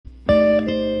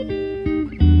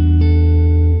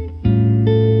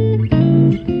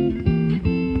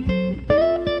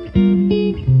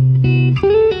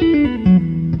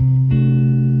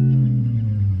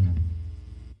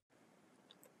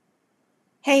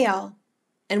Hey y'all,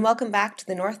 and welcome back to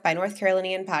the North by North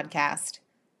Carolinian podcast.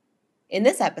 In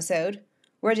this episode,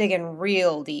 we're digging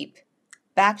real deep,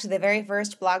 back to the very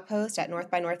first blog post at North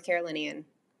by North Carolinian.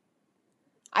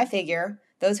 I figure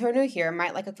those who are new here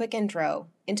might like a quick intro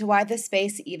into why this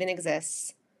space even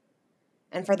exists.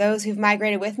 And for those who've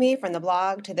migrated with me from the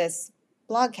blog to this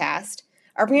blogcast,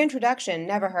 a reintroduction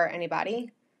never hurt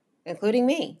anybody, including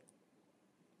me.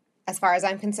 As far as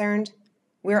I'm concerned,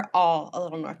 we're all a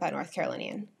little North by North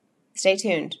Carolinian. Stay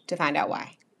tuned to find out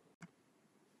why.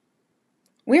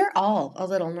 We're all a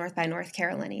little North by North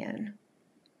Carolinian.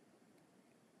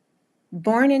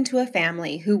 Born into a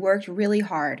family who worked really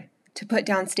hard to put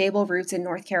down stable roots in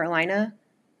North Carolina,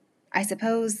 I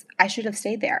suppose I should have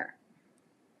stayed there.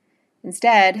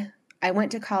 Instead, I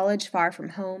went to college far from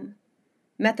home,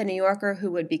 met the New Yorker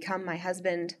who would become my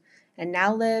husband, and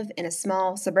now live in a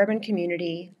small suburban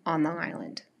community on Long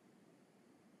Island.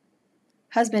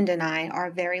 Husband and I are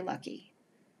very lucky.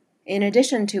 In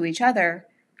addition to each other,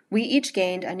 we each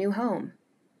gained a new home,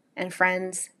 and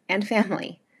friends and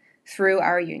family through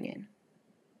our union.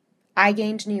 I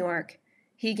gained New York,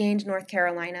 he gained North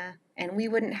Carolina, and we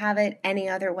wouldn't have it any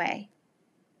other way.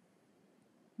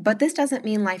 But this doesn't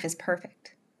mean life is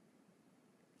perfect.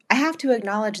 I have to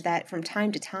acknowledge that from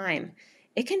time to time,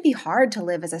 it can be hard to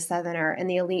live as a Southerner in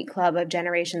the elite club of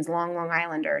generations long Long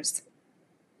Islanders.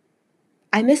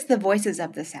 I miss the voices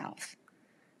of the South,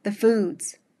 the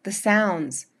foods, the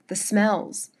sounds, the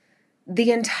smells,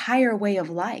 the entire way of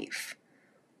life,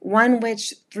 one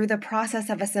which, through the process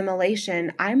of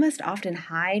assimilation, I must often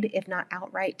hide, if not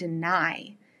outright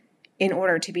deny, in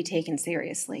order to be taken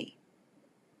seriously.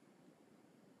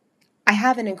 I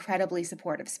have an incredibly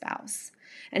supportive spouse,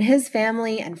 and his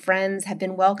family and friends have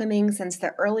been welcoming since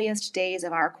the earliest days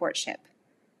of our courtship.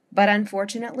 But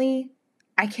unfortunately,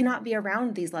 I cannot be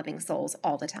around these loving souls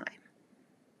all the time.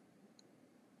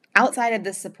 Outside of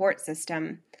this support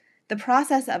system, the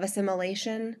process of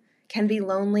assimilation can be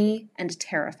lonely and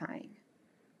terrifying.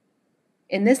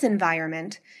 In this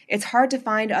environment, it's hard to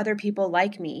find other people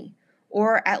like me,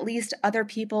 or at least other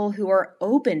people who are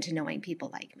open to knowing people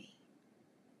like me.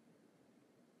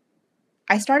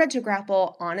 I started to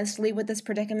grapple honestly with this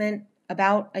predicament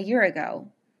about a year ago,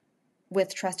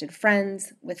 with trusted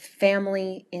friends, with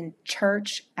family, in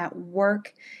church, at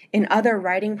work, in other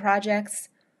writing projects,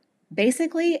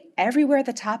 basically everywhere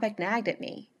the topic nagged at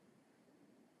me.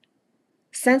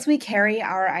 Since we carry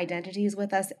our identities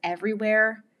with us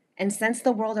everywhere, and since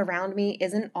the world around me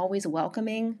isn't always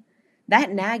welcoming,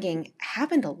 that nagging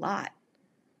happened a lot.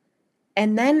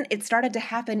 And then it started to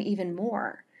happen even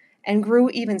more, and grew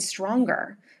even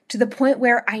stronger, to the point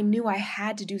where I knew I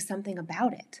had to do something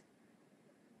about it.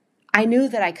 I knew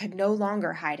that I could no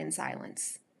longer hide in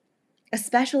silence,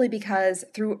 especially because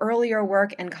through earlier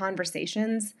work and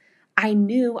conversations, I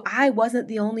knew I wasn't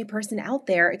the only person out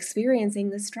there experiencing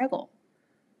this struggle.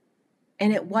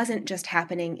 And it wasn't just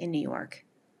happening in New York.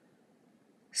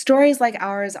 Stories like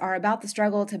ours are about the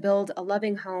struggle to build a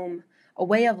loving home, a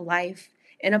way of life,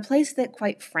 in a place that,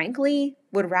 quite frankly,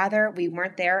 would rather we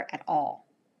weren't there at all.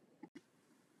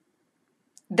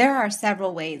 There are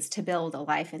several ways to build a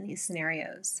life in these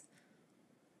scenarios.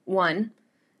 1,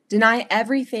 deny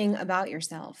everything about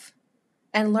yourself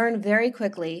and learn very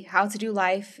quickly how to do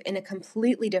life in a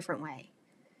completely different way,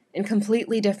 in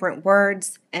completely different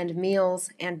words and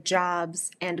meals and jobs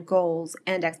and goals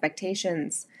and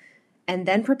expectations, and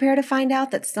then prepare to find out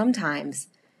that sometimes,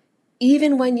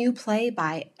 even when you play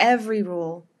by every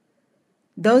rule,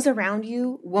 those around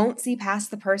you won't see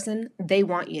past the person they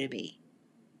want you to be.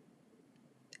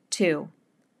 2,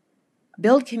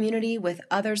 build community with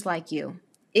others like you,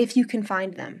 if you can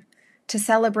find them, to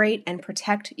celebrate and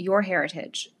protect your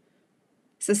heritage.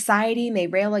 Society may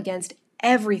rail against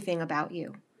everything about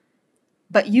you,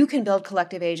 but you can build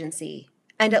collective agency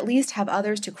and at least have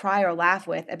others to cry or laugh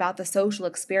with about the social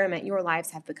experiment your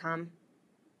lives have become.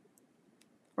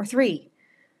 Or 3,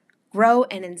 grow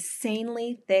an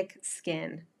insanely thick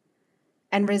skin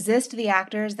and resist the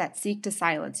actors that seek to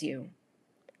silence you,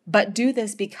 but do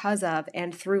this because of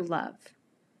and through love.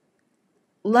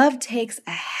 Love takes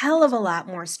a hell of a lot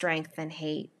more strength than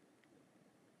hate,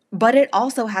 but it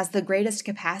also has the greatest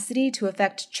capacity to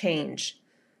affect change,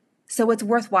 so it's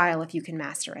worthwhile if you can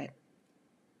master it.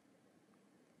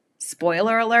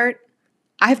 Spoiler alert,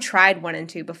 I've tried 1 and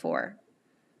 2 before.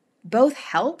 Both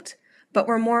helped, but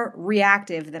were more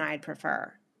reactive than I'd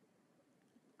prefer.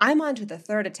 I'm on to the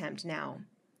 3rd attempt now,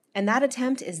 and that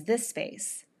attempt is this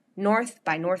space, North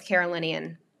by North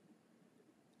Carolinian.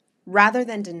 Rather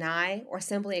than deny or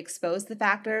simply expose the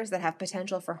factors that have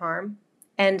potential for harm,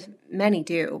 and many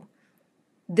do,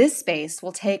 This space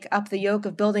will take up the yoke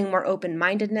of building more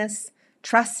open-mindedness,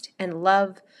 trust, and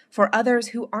love for others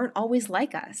who aren't always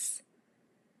like us.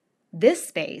 This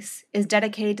space is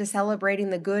dedicated to celebrating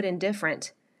the good and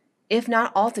different, if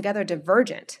not altogether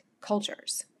divergent,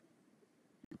 cultures.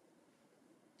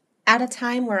 At a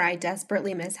time where I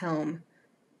desperately miss home,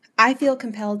 I feel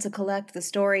compelled to collect the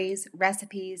stories,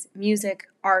 recipes, music,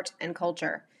 art, and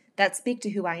culture that speak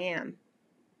to who I am,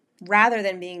 rather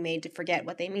than being made to forget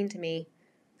what they mean to me,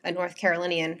 a North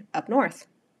Carolinian up north.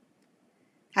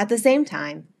 At the same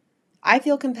time, I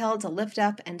feel compelled to lift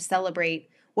up and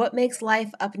celebrate what makes life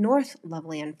up north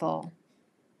lovely and full.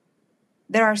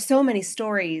 There are so many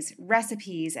stories,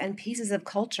 recipes, and pieces of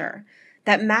culture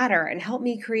that matter and help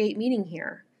me create meaning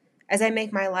here as I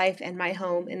make my life and my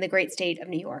home in the great state of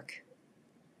New York.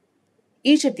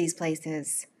 Each of these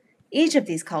places, each of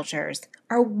these cultures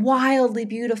are wildly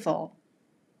beautiful.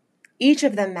 Each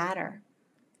of them matter,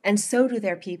 and so do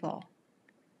their people.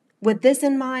 With this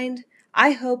in mind,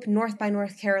 I hope North by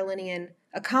North Carolinian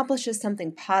accomplishes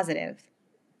something positive,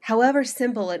 however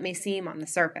simple it may seem on the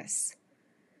surface.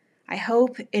 I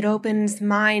hope it opens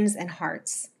minds and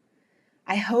hearts.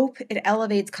 I hope it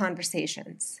elevates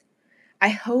conversations. I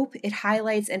hope it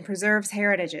highlights and preserves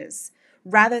heritages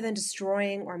rather than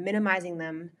destroying or minimizing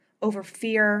them over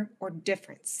fear or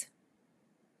difference.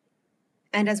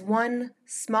 And as one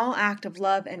small act of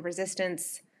love and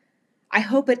resistance, I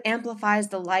hope it amplifies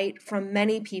the light from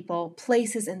many people,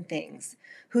 places, and things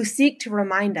who seek to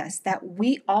remind us that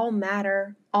we all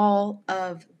matter all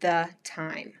of the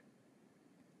time.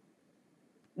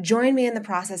 Join me in the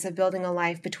process of building a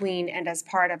life between and as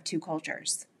part of two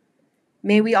cultures.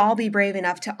 May we all be brave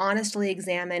enough to honestly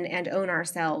examine and own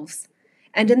ourselves,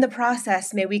 and in the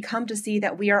process may we come to see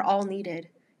that we are all needed,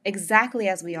 exactly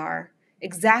as we are,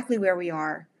 exactly where we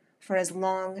are, for as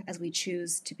long as we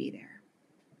choose to be there.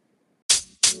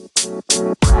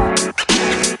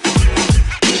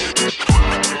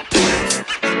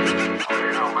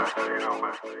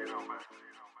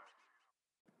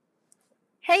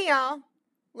 Hey y'all!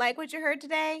 Like what you heard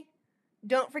today?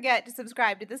 Don't forget to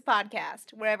subscribe to this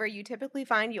podcast wherever you typically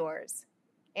find yours.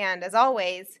 And as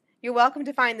always, you're welcome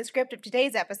to find the script of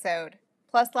today's episode,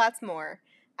 plus lots more,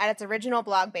 at its original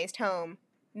blog-based home,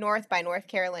 North by North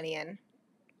Carolinian.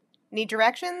 Need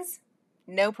directions?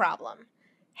 No problem.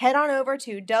 Head on over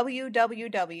to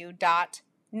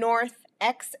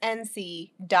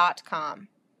www.northxnc.com.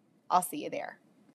 I'll see you there.